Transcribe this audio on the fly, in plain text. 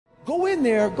Go in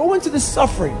there, go into the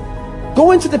suffering,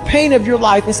 go into the pain of your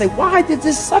life and say, why did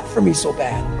this suck for me so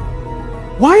bad?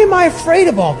 Why am I afraid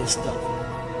of all this stuff?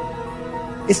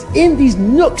 It's in these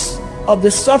nooks of the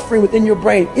suffering within your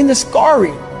brain, in the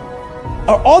scarring,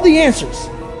 are all the answers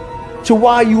to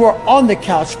why you are on the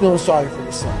couch feeling sorry for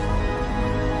yourself.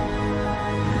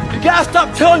 You gotta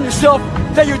stop telling yourself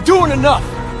that you're doing enough.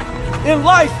 In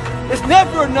life, it's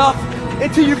never enough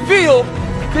until you feel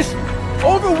this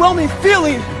overwhelming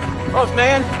feeling of,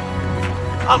 man,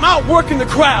 I'm outworking the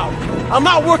crowd. I'm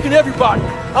outworking everybody.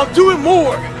 I'm doing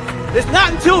more. It's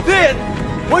not until then,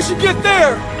 once you get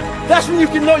there, that's when you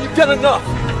can know you've done enough.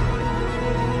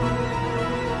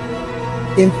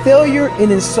 In failure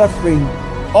and in suffering,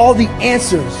 all the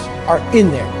answers are in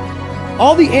there.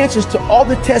 All the answers to all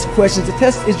the test questions. The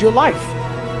test is your life.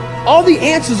 All the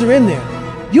answers are in there.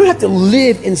 You don't have to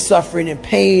live in suffering and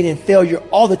pain and failure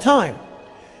all the time.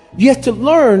 You have to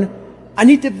learn, I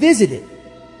need to visit it.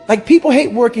 Like people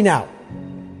hate working out.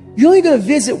 You're only going to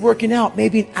visit working out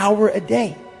maybe an hour a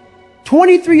day.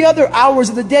 23 other hours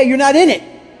of the day, you're not in it.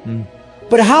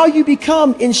 But how you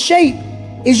become in shape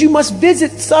is you must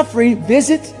visit suffering,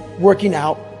 visit working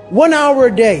out 1 hour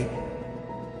a day.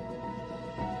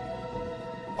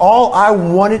 All I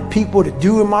wanted people to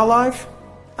do in my life,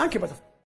 I don't care about the